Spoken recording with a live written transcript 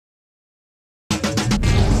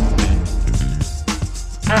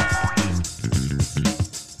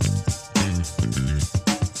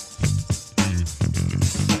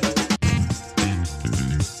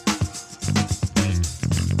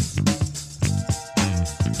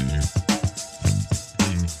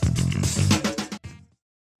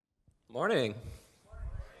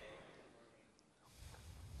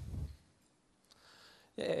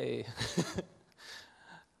Yay.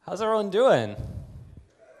 How's everyone doing?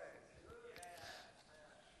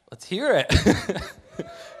 Let's hear it.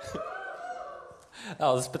 That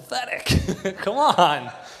was pathetic. Come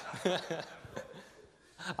on.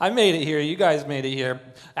 I made it here. You guys made it here.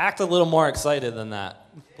 Act a little more excited than that,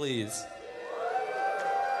 please.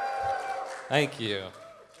 Thank you.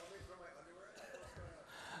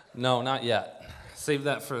 No, not yet. Save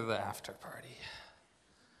that for the after party.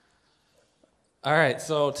 All right,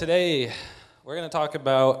 so today we're going to talk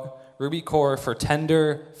about Ruby core for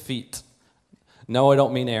Tenderfeet. No, I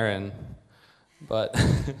don't mean Aaron, but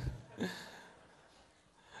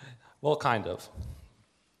well, kind of.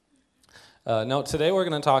 No, today we're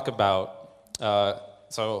going to talk about,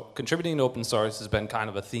 so contributing to open source has been kind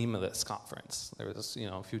of a theme of this conference. There was,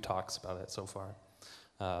 a few talks about it so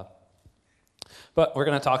far. But we're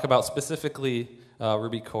going to talk about specifically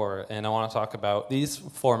Ruby core, and I want to talk about these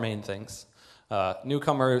four main things.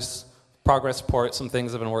 Newcomers, progress report, some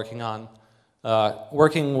things I've been working on,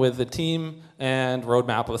 working with the team, and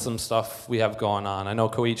roadmap with some stuff we have going on. I know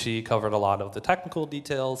Koichi covered a lot of the technical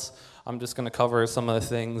details. I'm just going to cover some of the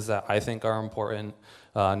things that I think are important,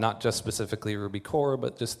 not just specifically Ruby core,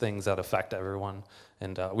 but just things that affect everyone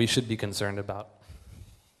and we should be concerned about.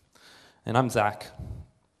 And I'm Zach.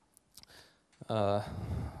 I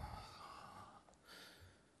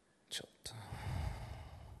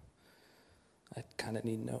kind of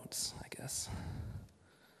need notes, I guess.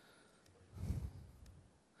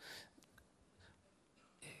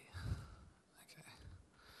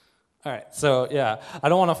 All right, so yeah, I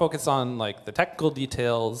don't want to focus on like the technical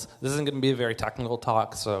details. This isn't going to be a very technical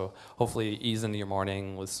talk, so hopefully ease into your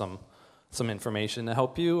morning with some information to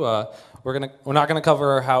help you. We're not going to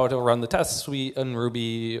cover how to run the test suite in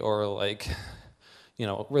Ruby or like,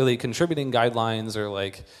 really contributing guidelines or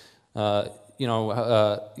like,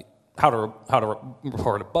 how to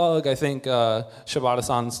report a bug. I think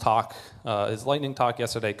Shibata-san's talk, his lightning talk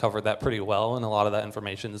yesterday covered that pretty well, and a lot of that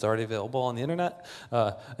information is already available on the internet.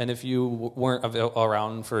 And if you weren't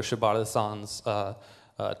around for Shibata-san's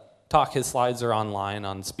talk, his slides are online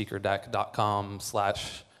on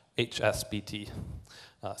speakerdeck.com/HSBT.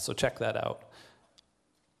 So check that out.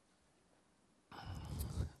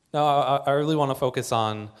 Now, I really want to focus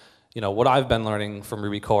on, what I've been learning from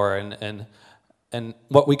Ruby core and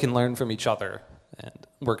what we can learn from each other and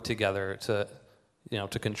work together to,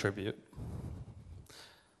 to contribute.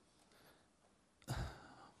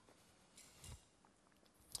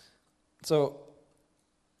 So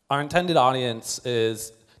our intended audience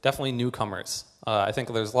is definitely newcomers. I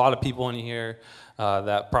think there's a lot of people in here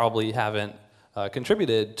that probably haven't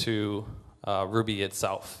contributed to Ruby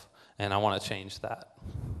itself, and I want to change that.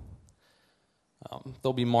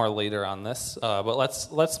 There'll be more later on this, but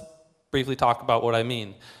let's briefly talk about what I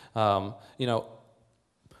mean.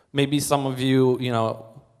 Maybe some of you,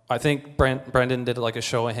 I think Brendan did like a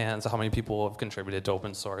show of hands of how many people have contributed to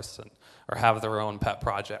open source or have their own pet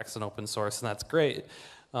projects in open source, and that's great.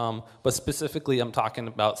 But specifically, I'm talking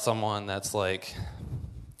about someone that's like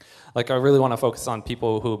I really want to focus on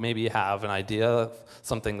people who maybe have an idea of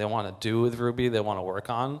something they want to do with Ruby, they want to work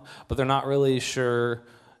on, but they're not really sure,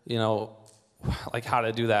 like how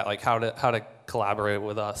to do that, like how to collaborate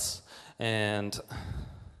with us. And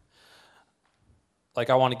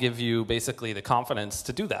I want to give you basically the confidence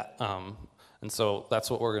to do that. And so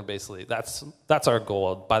that's what we're going to basically, that's our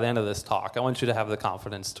goal. By the end of this talk, I want you to have the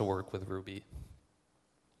confidence to work with Ruby.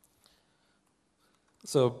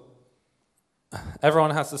 So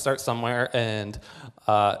everyone has to start somewhere, and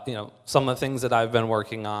some of the things that I've been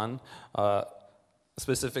working on,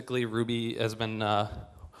 specifically Ruby has been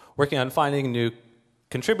working on finding new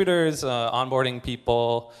contributors, onboarding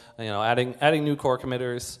people, adding new core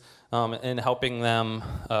committers, and helping them,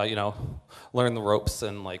 learn the ropes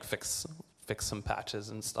and like fix some patches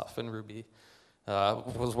and stuff in Ruby.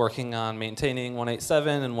 Was working on maintaining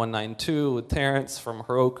 187 and 192 with Terrence from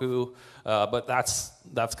Heroku, but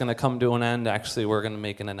that's going to come to an end. Actually, we're going to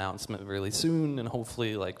make an announcement really soon, and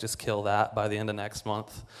hopefully just kill that by the end of next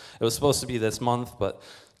month. It was supposed to be this month, but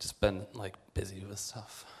just been busy with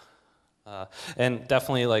stuff. And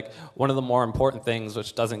definitely one of the more important things,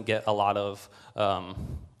 which doesn't get a lot of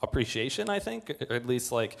appreciation, I think, or at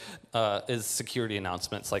least is security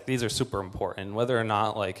announcements. These are super important. Whether or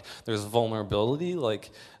not there's vulnerability,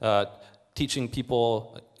 teaching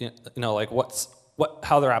people,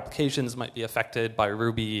 how their applications might be affected by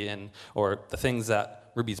Ruby or the things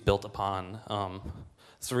that Ruby's built upon.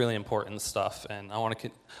 It's really important stuff, and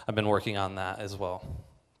I've been working on that as well.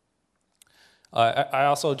 I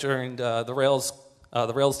also joined the Rails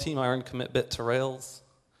team. I earned commit bit to Rails.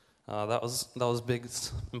 That was big,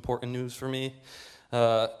 important news for me.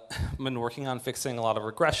 been working on fixing a lot of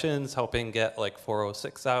regressions, helping get like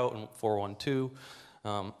 406 out and 412,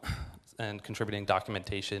 and contributing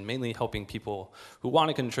documentation, mainly helping people who want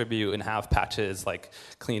to contribute and have patches like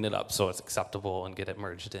clean it up so it's acceptable and get it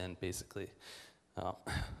merged in, basically.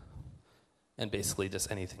 And basically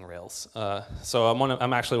just anything Rails. So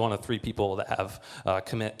I'm actually one of 3 people that have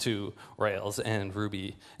commit to Rails and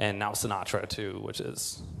Ruby, and now Sinatra too, which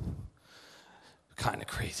is kind of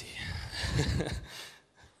crazy.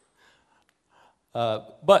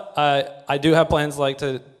 But I do have plans like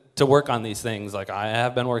to work on these things. Like I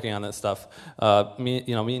have been working on this stuff. Me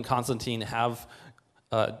and Constantine have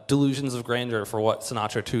delusions of grandeur for what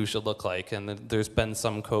Sinatra 2 should look like, and there's been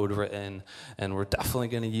some code written, and we're definitely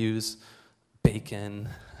going to use bacon.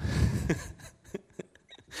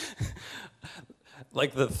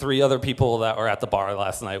 Like the 3 other people that were at the bar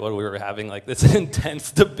last night when we were having like this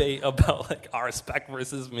intense debate about like our spec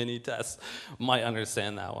versus mini tests might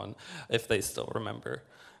understand that one if they still remember.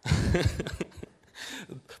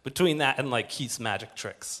 Between that and like Keith's magic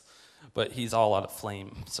tricks, but he's all out of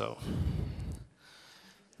flame, so.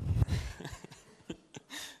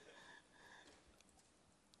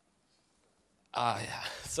 Yeah.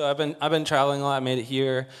 So I've been traveling a lot. I made it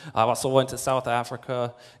here. I also went to South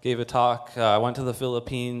Africa, gave a talk. I went to the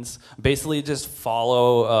Philippines. Basically, just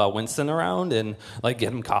follow Winston around and like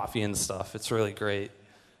get him coffee and stuff. It's really great.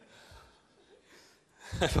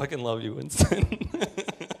 I fucking love you, Winston.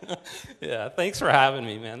 Yeah, thanks for having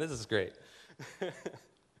me, man. This is great.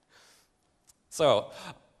 So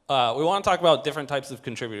we want to talk about different types of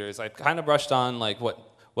contributors. I kind of brushed on like what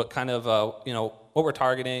kind of what we're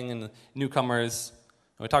targeting and newcomers.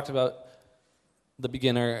 And we talked about the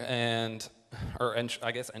beginner or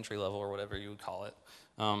I guess entry level or whatever you would call it.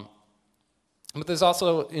 But there's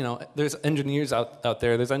also, there's engineers out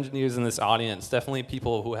there. There's engineers in this audience. Definitely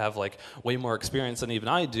people who have like way more experience than even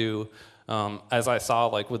I do. As I saw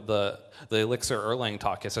like with the Elixir Erlang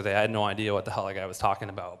talk yesterday, I had no idea what the hell that guy was talking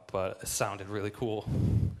about, but it sounded really cool.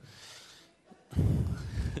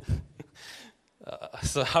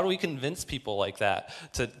 So how do we convince people like that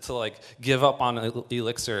to like give up on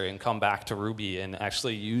Elixir and come back to Ruby and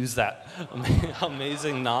actually use that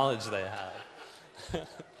amazing knowledge they have?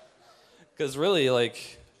 Because really,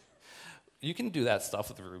 like, you can do that stuff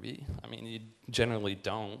with Ruby. I mean, you generally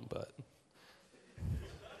don't, but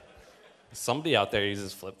somebody out there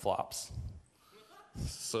uses flip-flops.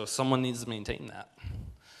 So someone needs to maintain that.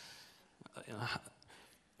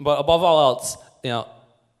 But above all else,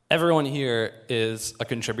 everyone here is a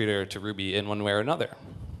contributor to Ruby in one way or another.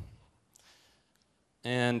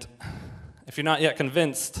 And if you're not yet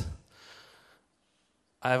convinced,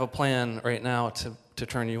 I have a plan right now to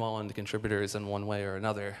turn you all into contributors in one way or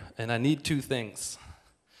another. And I need 2 things.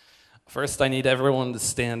 First, I need everyone to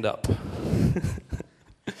stand up.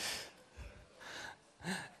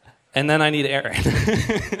 And then I need Aaron.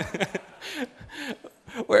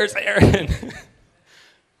 Where's Aaron?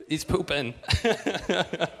 He's pooping.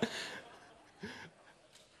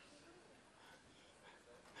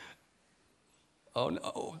 Oh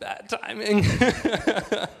no, bad timing.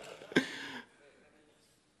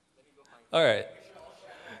 All right.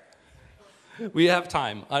 We have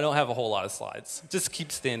time. I don't have a whole lot of slides. Just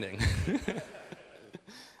keep standing.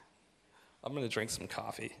 I'm going to drink some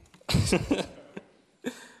coffee.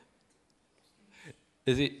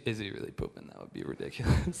 Is he really pooping? That would be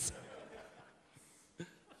ridiculous.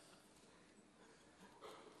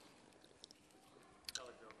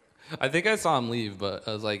 I think I saw him leave, but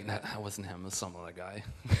I was like, that wasn't him, it was some other guy.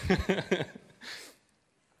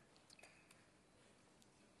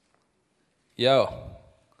 Yo.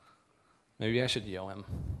 Maybe I should yo him.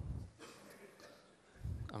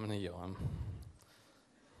 I'm going to yo him.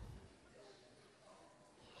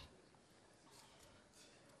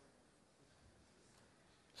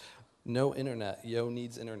 No internet. Yo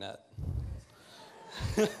needs internet.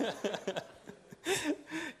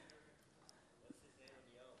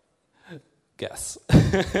 Guess.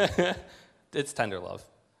 It's tender love.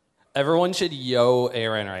 Everyone should yo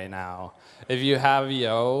Aaron right now. If you have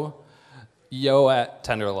yo at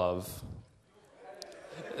tender love.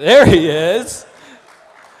 There he is.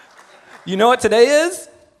 You know what today is?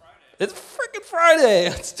 It's freaking Friday.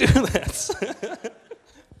 Let's do this.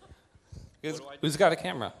 Who's got a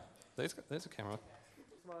camera? There's a camera.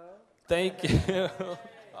 Thank you.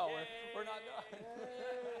 Oh, we're not done.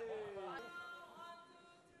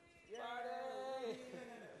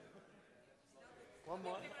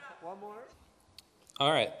 One more.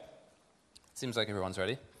 All right. Seems like everyone's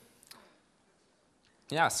ready.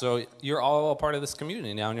 Yeah, so you're all a part of this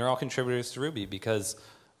community now, and you're all contributors to Ruby because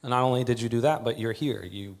not only did you do that, but you're here.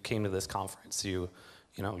 You came to this conference. You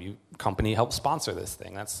company helped sponsor this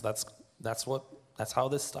thing. That's how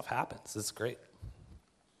this stuff happens. It's great.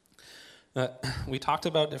 We talked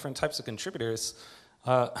about different types of contributors.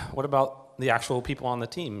 What about the actual people on the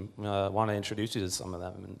team? Want to introduce you to some of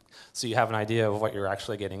them, and so you have an idea of what you're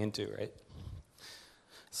actually getting into, right?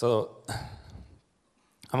 So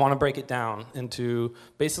I want to break it down into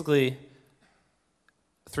basically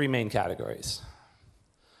 3 main categories.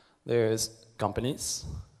 There's companies,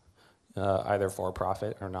 either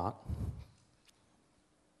for-profit or not.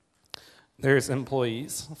 There's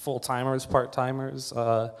employees, full-timers, part-timers,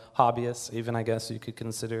 hobbyists, even I guess you could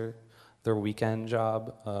consider their weekend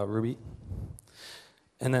job Ruby.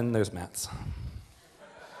 And then there's Matt's.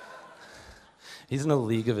 He's in a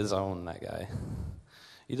league of his own, that guy.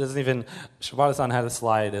 He doesn't even, Shibata-san had a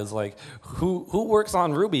slide, it was like, who works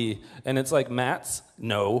on Ruby? And it's like, Matt's?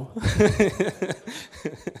 No.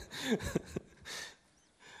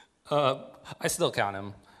 I still count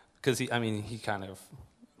him, because he kind of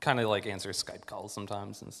like answers Skype calls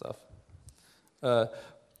sometimes and stuff.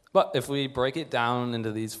 But if we break it down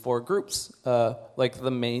into these 4 groups, like the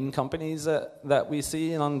main companies that we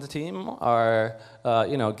see on the team are,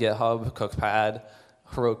 GitHub, Cookpad,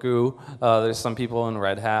 Heroku. There's some people in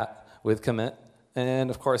Red Hat with Commit, and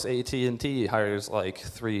of course AT&T hires like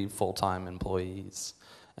 3 full-time employees,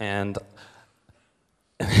 and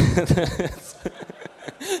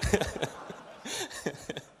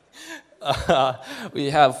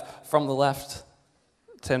we have from the left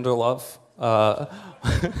Tenderlove,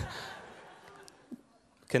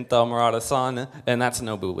 Kenta Murata-san, and that's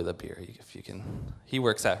Nobu with a beer, if you can. He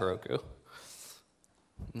works at Heroku.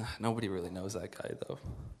 Nobody really knows that guy, though.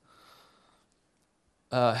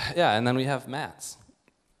 Yeah, and then we have Matt's,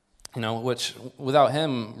 which without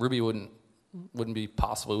him, Ruby wouldn't be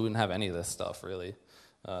possible. We wouldn't have any of this stuff, really.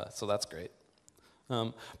 So that's great.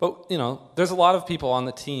 But there's a lot of people on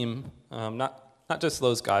the team, not just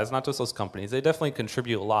those guys, not just those companies. They definitely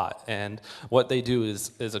contribute a lot, and what they do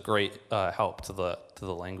is a great help to the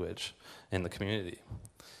language and the community.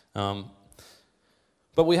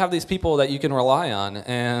 But we have these people that you can rely on,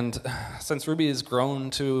 and since Ruby has grown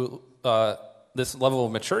to this level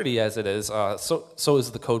of maturity as it is, so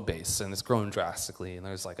is the code base, and it's grown drastically, and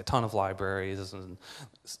there's like a ton of libraries and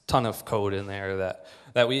a ton of code in there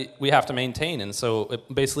that we have to maintain, and so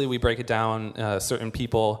basically we break it down. Certain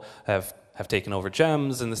people have taken over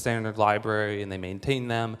gems in the standard library, and they maintain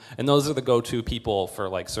them, and those are the go-to people for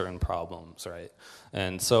like certain problems, right?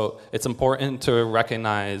 And so it's important to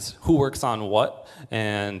recognize who works on what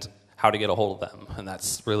and how to get a hold of them, and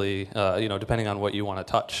that's really, depending on what you want to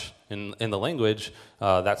touch in the language,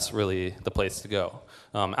 that's really the place to go.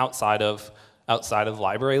 Outside of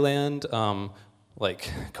library land, like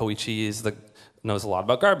Koichi knows a lot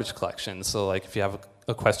about garbage collection, so like if you have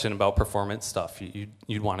a question about performance stuff,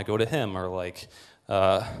 you'd want to go to him, or like,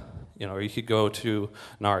 or you could go to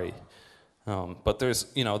Nari. But there's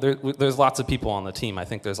lots of people on the team. I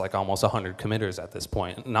think there's like almost 100 committers at this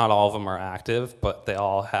point. Not all of them are active, but they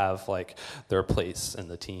all have like their place in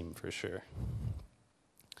the team for sure.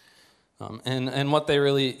 And what they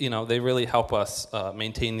really, they really help us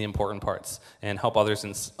maintain the important parts and help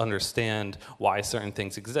others understand why certain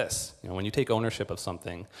things exist. When you take ownership of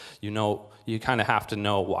something, you kind of have to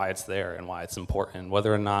know why it's there and why it's important.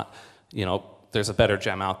 Whether or not, there's a better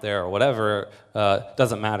gem out there or whatever,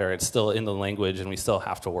 doesn't matter. It's still in the language, and we still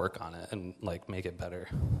have to work on it and like make it better.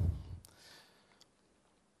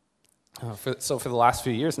 So for the last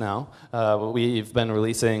few years now, we've been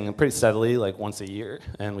releasing pretty steadily, like once a year,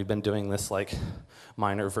 and we've been doing this like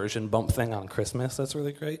minor version bump thing on Christmas. That's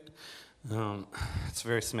really great. It's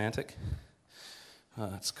very semantic.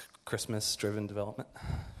 It's Christmas-driven development.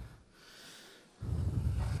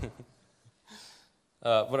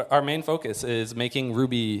 But our main focus is making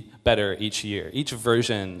Ruby better each year. Each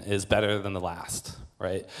version is better than the last,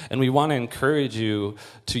 right? And we want to encourage you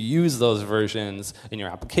to use those versions in your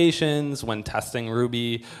applications, when testing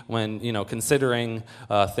Ruby, when considering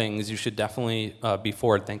things. You should definitely be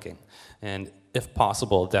forward-thinking, and if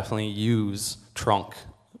possible, definitely use trunk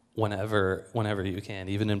whenever you can,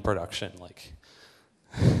 even in production. Like,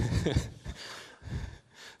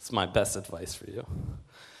 it's my best advice for you.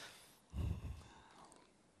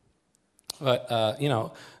 But,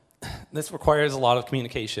 this requires a lot of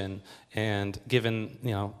communication, and given,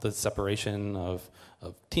 the separation of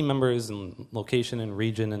team members and location and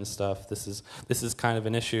region and stuff, this is kind of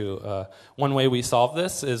an issue. One way we solve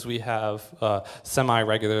this is we have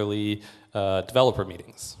semi-regularly developer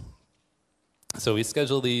meetings. So we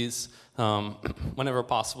schedule these whenever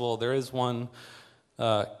possible. There is one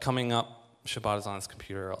coming up Shabbat is on his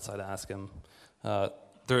computer outside to ask him.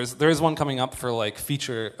 There's one coming up for like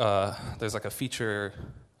feature. There's like a feature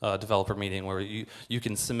developer meeting where you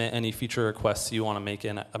can submit any feature requests you want to make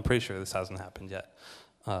in. I'm pretty sure this hasn't happened yet.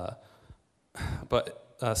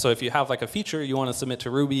 So if you have like a feature you want to submit to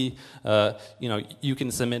Ruby, you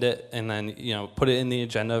can submit it and then put it in the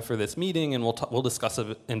agenda for this meeting, and we'll discuss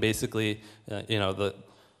it. And basically,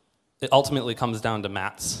 it ultimately comes down to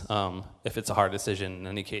Matt's if it's a hard decision in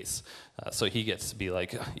any case. So he gets to be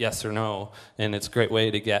like yes or no, and it's a great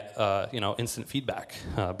way to get instant feedback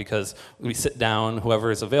because we sit down,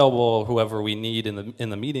 whoever is available, whoever we need in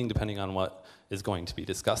the meeting, depending on what is going to be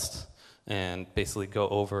discussed, and basically go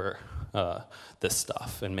over this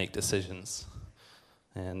stuff and make decisions,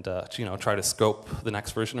 and try to scope the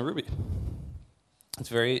next version of Ruby. It's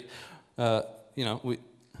very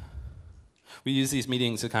we use these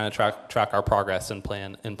meetings to kind of track our progress and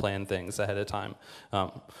plan things ahead of time.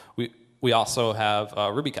 We also have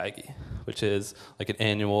Ruby Kaigi, which is like an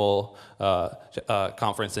annual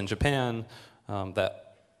conference in Japan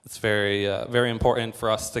that it's very important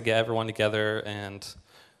for us to get everyone together. And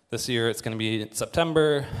this year it's going to be in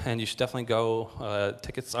September, and you should definitely go.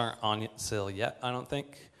 Tickets aren't on sale yet, I don't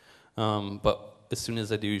think, but as soon as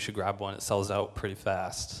they do, you should grab one. It sells out pretty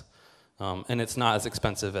fast. And it's not as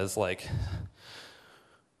expensive as like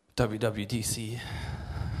WWDC.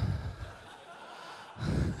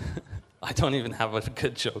 I don't even have a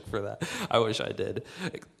good joke for that. I wish I did.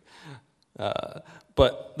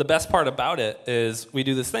 But the best part about it is we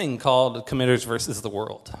do this thing called Committers versus the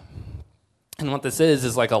World. And what this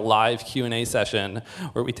is like a live Q&A session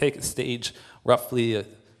where we take a stage roughly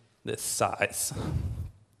this size,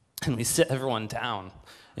 and we sit everyone down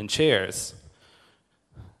in chairs.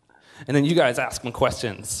 And then you guys ask them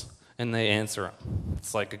questions, and they answer them.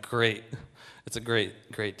 It's like a great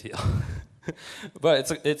deal.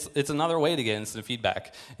 But it's another way to get instant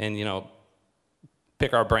feedback, and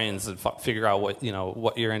pick our brains and figure out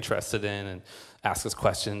what you're interested in, and ask us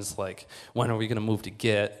questions like, when are we going to move to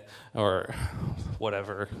Git or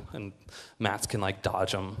whatever, and Matt's can like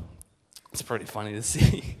dodge them. It's pretty funny to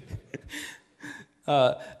see.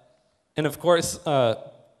 And of course.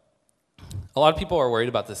 A lot of people are worried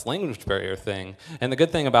about this language barrier thing, and the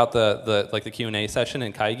good thing about the Q&A session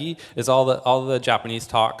in Kaigi is all the Japanese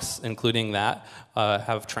talks, including that,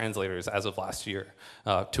 have translators as of last year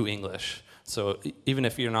to English. So even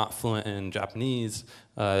if you're not fluent in Japanese,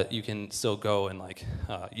 you can still go and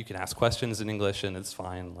you can ask questions in English, and it's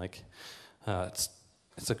fine. It's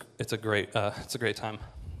a great time.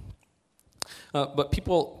 But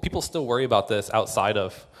people still worry about this outside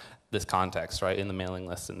of this context, right, in the mailing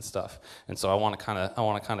lists and stuff. And so I want to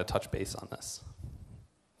kind of touch base on this.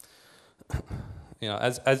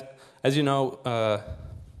 As you know,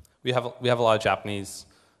 we have a lot of Japanese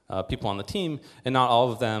people on the team, and not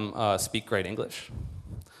all of them speak great English.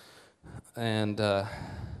 And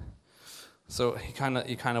so you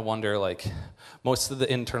kind of wonder, like, most of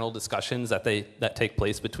the internal discussions that take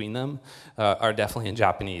place between them are definitely in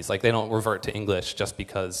Japanese. Like, they don't revert to English just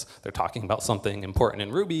because they're talking about something important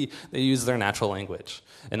in Ruby. They use their natural language,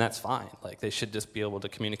 and that's fine. Like, they should just be able to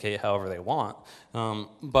communicate however they want.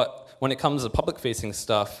 But when it comes to public-facing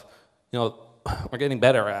stuff, we're getting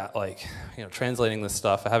better at translating this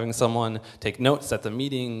stuff, having someone take notes at the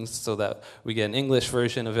meetings so that we get an English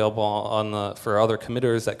version available for other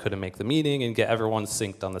committers that couldn't make the meeting, and get everyone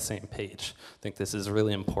synced on the same page. I think this is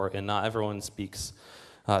really important. Not everyone speaks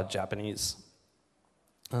Japanese,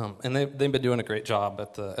 and they've been doing a great job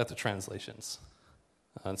at the translations,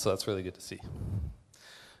 and so that's really good to see.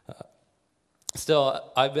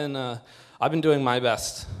 Still, I've been doing my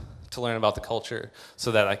best to learn about the culture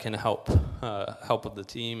so that I can help with the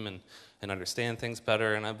team and understand things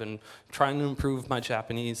better. And I've been trying to improve my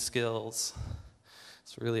Japanese skills.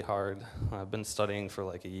 It's really hard. I've been studying for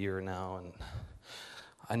like a year now, and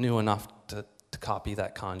I knew enough to copy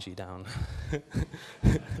that kanji down.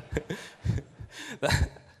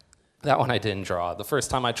 That one I didn't draw. The first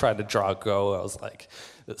time I tried to draw Go, I was like,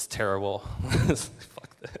 it's terrible.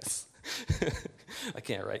 Fuck this. I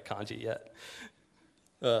can't write kanji yet.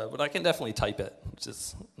 But I can definitely type it, which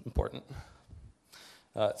is important.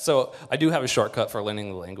 So I do have a shortcut for learning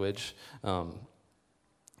the language.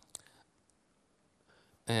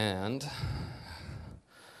 And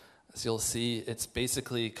as you'll see, it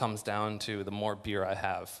basically comes down to the more beer I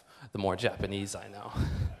have, the more Japanese I know.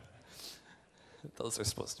 Those are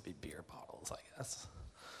supposed to be beer bottles, I guess.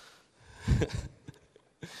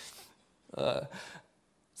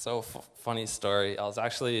 So funny story. I was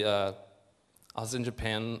actually... I was in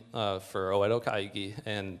Japan for Oedo Kaigi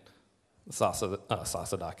and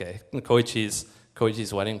Sasadake, Koichi's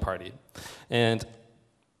Koichi's wedding party. And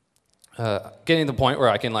getting to the point where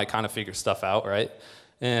I can like kind of figure stuff out, right?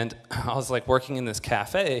 And I was like working in this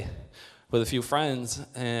cafe with a few friends,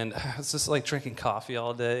 and I was just like drinking coffee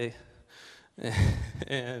all day.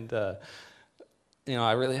 And you know,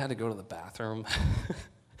 I really had to go to the bathroom.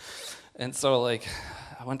 And so like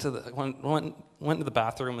I went to the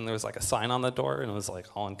bathroom, and there was like a sign on the door, and it was like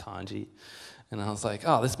all in kanji. And I was like,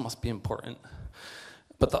 oh, this must be important.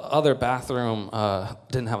 But the other bathroom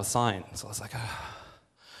didn't have a sign, so I was like,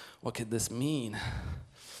 what could this mean?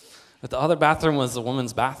 But the other bathroom was the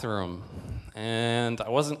woman's bathroom, and I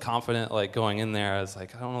wasn't confident like going in there. I was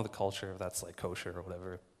like, I don't know the culture, if that's like kosher or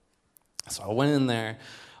whatever. So I went in there,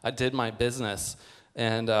 I did my business,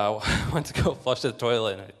 and went to go flush the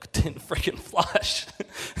toilet, and it didn't freaking flush.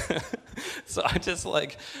 So I just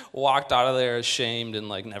like walked out of there ashamed and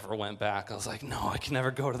like never went back. I was like, no, I can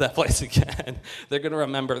never go to that place again. They're gonna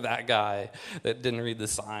remember that guy that didn't read the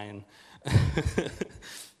sign.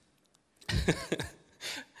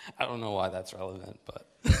 I don't know why that's relevant, but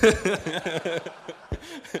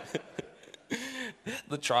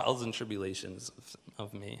the trials and tribulations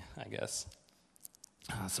of me, I guess.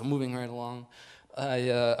 So moving right along,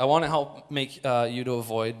 I want to help make you to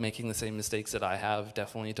avoid making the same mistakes that I have.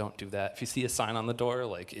 Definitely don't do that. If you see a sign on the door,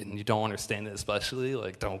 like, and you don't understand it especially,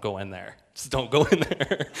 like, don't go in there. Just don't go in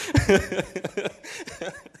there.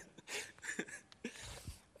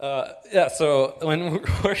 Yeah, so when we're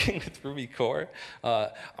working with Ruby core,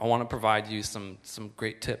 I want to provide you some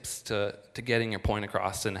great tips to getting your point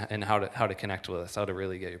across and how to connect with us, how to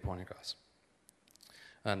really get your point across.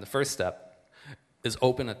 And the first step is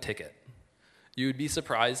open a ticket. You would be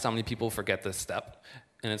surprised how many people forget this step.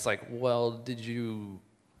 And it's like, well, did you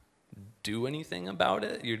do anything about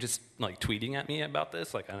it? You're just like tweeting at me about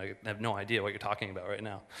this? Like, I have no idea what you're talking about right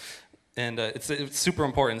now. And it's a super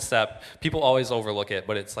important step. People always overlook it,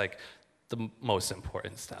 but it's like the most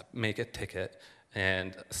important step. Make a ticket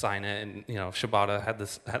and sign it. And you know, Shibata had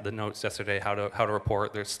the notes yesterday how to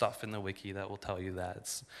report. There's stuff in the wiki that will tell you that.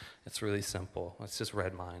 It's really simple. It's just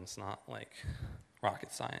red lines, not like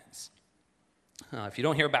rocket science. If you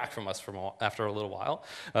don't hear back from us after a little while,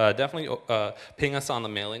 definitely ping us on the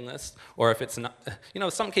mailing list. Or if it's not, you know,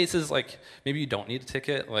 some cases like maybe you don't need a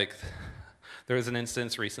ticket. Like there was an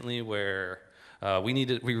instance recently where we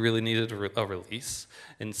really needed a release,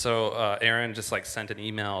 and so Aaron just like sent an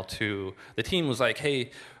email to the team, was like, hey,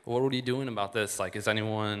 what are you doing about this? Like, is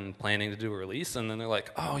anyone planning to do a release? And then they're like,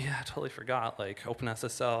 oh yeah, I totally forgot. Like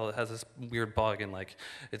OpenSSL has this weird bug, and like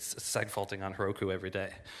it's segfaulting on Heroku every day.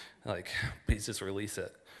 Like, please just release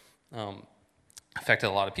it. Affected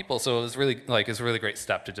a lot of people, so it was really a really great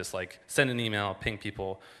step to just like send an email, ping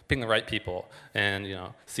the right people, and you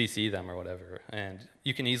know, CC them or whatever. And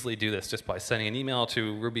you can easily do this just by sending an email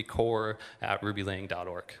to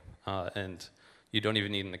rubycore@rubylang.org, and you don't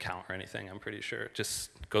even need an account or anything. I'm pretty sure it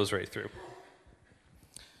just goes right through.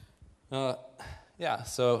 Yeah,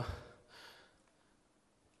 so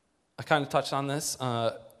I kind of touched on this.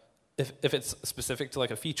 If it's specific to like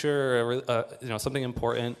a feature or you know, something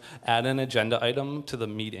important, add an agenda item to the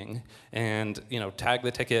meeting, and you know, tag the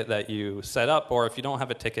ticket that you set up. Or if you don't have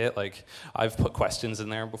a ticket, like I've put questions in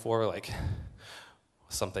there before, like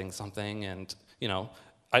something, and you know,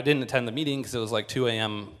 I didn't attend the meeting because it was like 2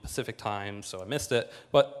 a.m. Pacific time, so I missed it.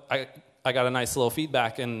 But I got a nice little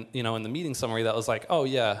feedback in the meeting summary that was like, oh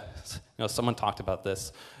yeah, you know, someone talked about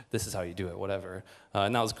this. This is how you do it, whatever.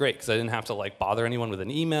 And that was great because I didn't have to like bother anyone with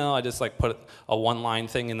an email. I just like put a one-line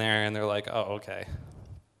thing in there, and they're like, oh, okay.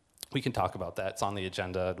 We can talk about that. It's on the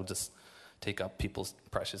agenda. It'll just take up people's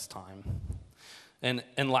precious time. And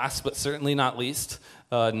last but certainly not least,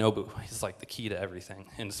 Nobu. He's like the key to everything,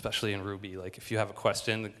 and especially in Ruby. Like if you have a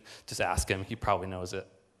question, just ask him. He probably knows it.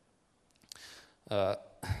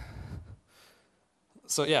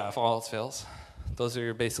 So yeah, if all else fails, those are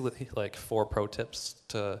your basically like 4 pro tips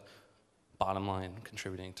to bottom line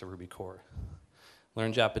contributing to Ruby core.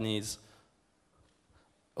 Learn Japanese,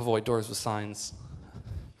 avoid doors with signs,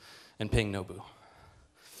 and ping Nobu.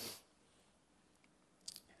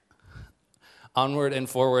 Onward and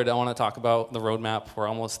forward, I want to talk about the roadmap. We're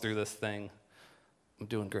almost through this thing. I'm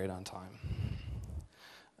doing great on time.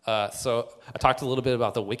 So I talked a little bit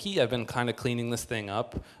about the wiki. I've been kind of cleaning this thing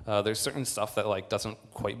up. There's certain stuff that like doesn't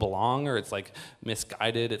quite belong, or it's like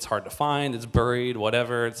misguided. It's hard to find. It's buried.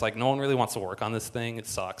 Whatever. It's like no one really wants to work on this thing. It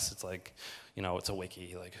sucks. It's like, you know, it's a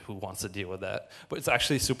wiki. Like who wants to deal with that? But it's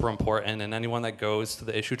actually super important, and anyone that goes to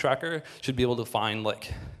the issue tracker should be able to find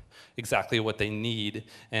like exactly what they need,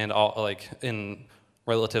 and all like in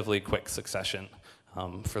relatively quick succession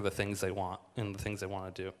for the things they want and the things they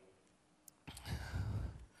want to do.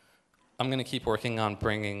 I'm going to keep working on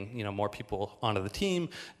bringing more people onto the team,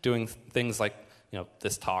 doing things like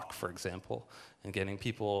this talk, for example, and getting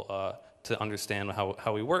people to understand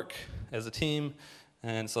how we work as a team,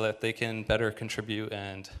 and so that they can better contribute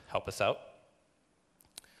and help us out.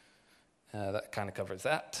 That kind of covers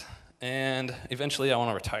that. And eventually I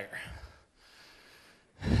want to retire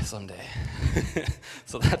someday.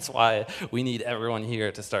 So that's why we need everyone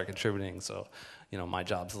here to start contributing. So, my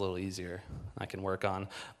job's a little easier. I can work on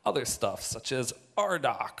other stuff, such as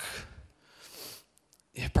RDoc.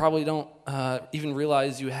 You probably don't even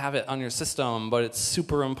realize you have it on your system, but it's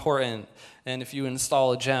super important. And if you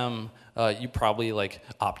install a gem, you probably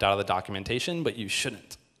opt out of the documentation, but you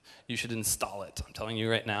shouldn't. You should install it. I'm telling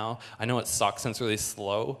you right now. I know it sucks and it's really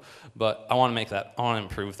slow, but I want to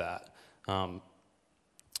improve that.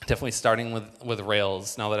 Definitely starting with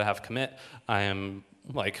Rails. Now that I have commit, I am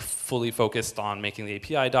fully focused on making the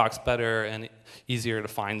API docs better and easier to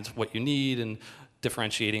find what you need, and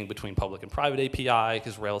differentiating between public and private API,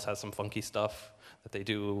 because Rails has some funky stuff that they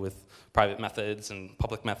do with private methods, and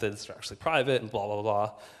public methods are actually private, and blah,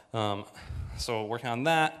 blah, blah. So working on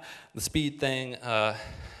that. The speed thing,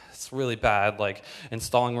 it's really bad.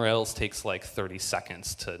 Installing Rails takes 30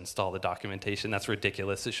 seconds to install the documentation. That's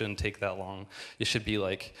ridiculous. It shouldn't take that long. It should be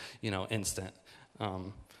instant.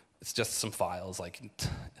 It's just some files.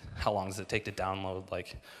 How long does it take to download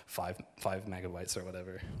 5 megabytes or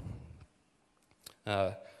whatever?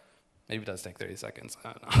 Maybe it does take 30 seconds.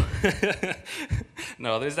 I don't know.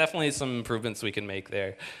 No, there's definitely some improvements we can make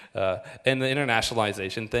there. And the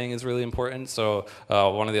internationalization thing is really important. So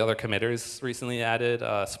one of the other committers recently added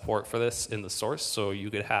support for this in the source. So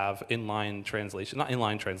you could have inline translation, not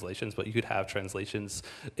inline translations, but you could have translations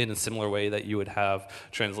in a similar way that you would have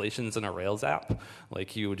translations in a Rails app.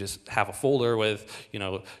 You would just have a folder with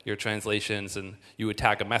your translations, and you would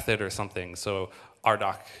tag a method or something. So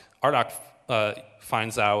RDoc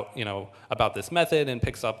finds out about this method and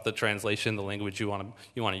picks up the translation, the language you want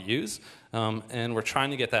to use, and we're trying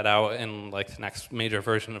to get that out in the next major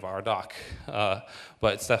version of RDoc.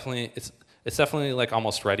 But it's definitely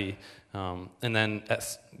almost ready, and then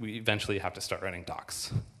we eventually have to start writing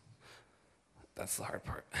docs. That's the hard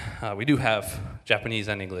part. We do have Japanese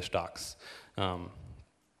and English docs,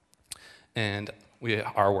 and we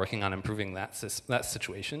are working on improving that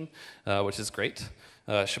situation, which is great.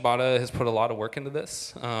 Shibata has put a lot of work into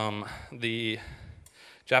this. The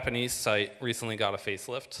Japanese site recently got a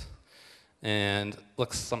facelift and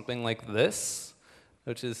looks something like this,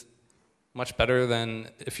 which is much better than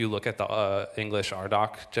if you look at the English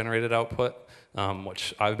RDoc generated output,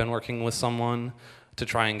 which I've been working with someone to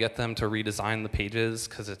try and get them to redesign the pages,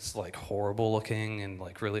 because it's horrible looking and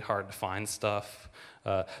really hard to find stuff.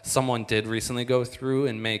 Someone did recently go through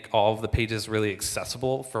and make all of the pages really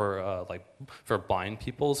accessible for blind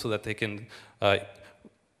people, so that they can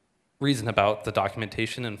reason about the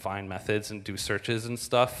documentation and find methods and do searches and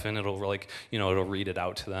stuff, and it'll it'll read it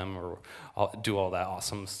out to them, or do all that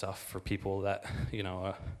awesome stuff for people that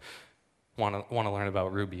want to learn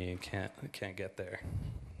about Ruby and can't get there.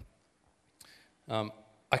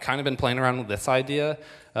 I kind of been playing around with this idea,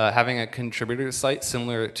 having a contributor site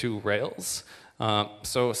similar to Rails.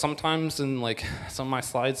 So sometimes in some of my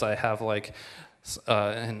slides I have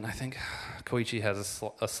and I think Koichi has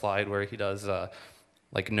a slide where he does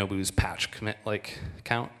Nobu's patch commit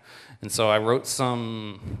count, and so I wrote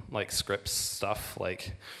some scripts stuff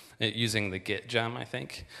using the Git gem, I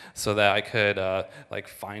think, so that I could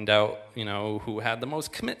find out who had the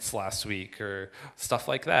most commits last week or stuff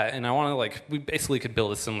like that. And I want to we basically could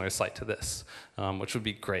build a similar site to this, which would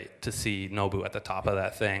be great to see Nobu at the top of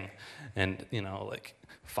that thing, and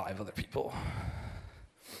 5 other people.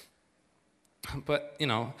 But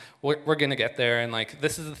we're gonna get there, and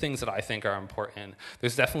this is the things that I think are important.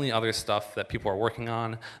 There's definitely other stuff that people are working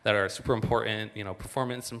on that are super important,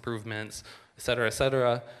 performance improvements, et cetera, et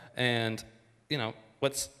cetera. And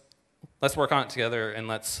let's work on it together, and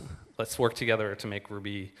let's work together to make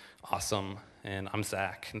Ruby awesome. And I'm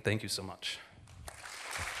Zach, and thank you so much.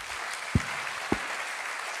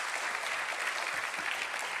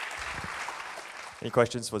 Any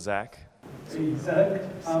questions for Zach? Hey, Zach,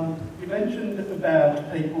 you mentioned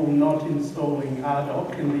about people not installing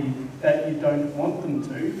RDoc and that you don't want them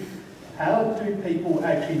to. How do people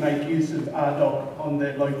actually make use of RDoc on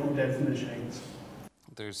their local dev machines?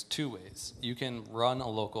 There's 2 ways. You can run a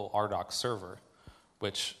local RDoc server,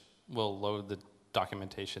 which will load the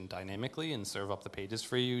documentation dynamically and serve up the pages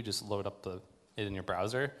for you. Just load up it in your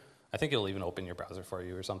browser. I think it'll even open your browser for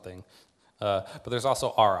you or something. But there's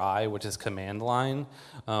also RI, which is command line,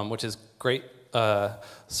 which is great.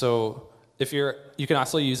 So you can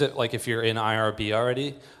also use it like if you're in IRB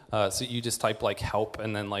already. So you just type like help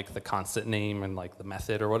and then like the constant name and like the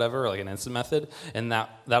method or whatever, or like an instant method, and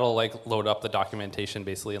that'll like load up the documentation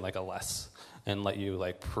basically in like a less and let you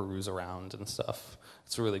like peruse around and stuff.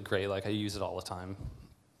 It's really great. Like I use it all the time.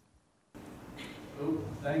 Oh,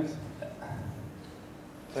 thanks.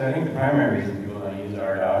 So I think the primary reason people don't use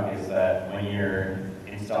RDoc is that when you're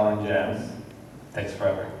installing gems, It takes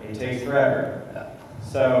forever. it takes forever. Yeah.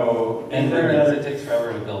 So And it takes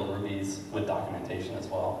forever to build Rubies with documentation as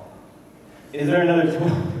well. is there another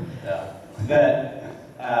tool Yeah.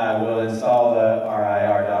 that will install the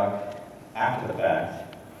RDoc after the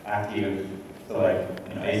fact, after you, so like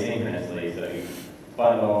asynchronously, so you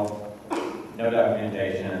bundle, no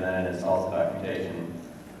documentation, and then it installs the documentation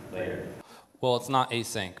later? Well, it's not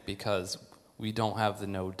async because we don't have the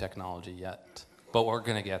node technology yet, but we're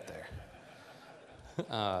gonna get there.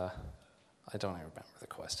 I don't even remember the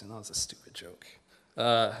question. That was a stupid joke.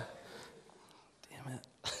 Damn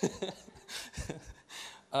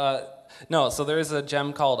it. No, so there is a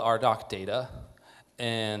gem called RDoc data,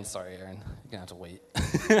 and sorry, Aaron, you're gonna have to wait.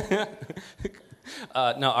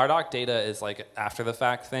 No, RDoc data is like after the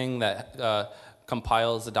fact thing that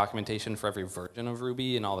compiles the documentation for every version of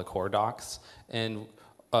Ruby and all the core docs, and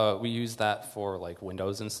we use that for like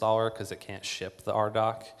Windows installer because it can't ship the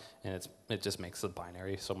RDoc, and it just makes the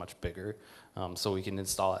binary so much bigger, so we can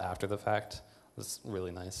install it after the fact. It's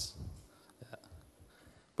really nice. Yeah.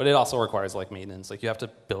 But it also requires like maintenance. Like you have to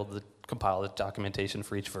compile the documentation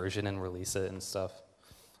for each version and release it and stuff.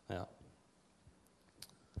 Yeah.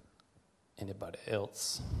 Anybody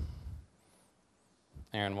else?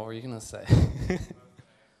 Aaron, what were you gonna say?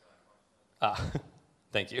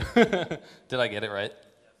 Thank you. Did I get it right?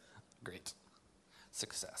 Great.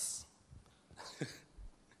 Success.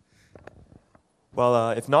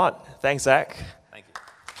 Well, if not, thanks, Zach.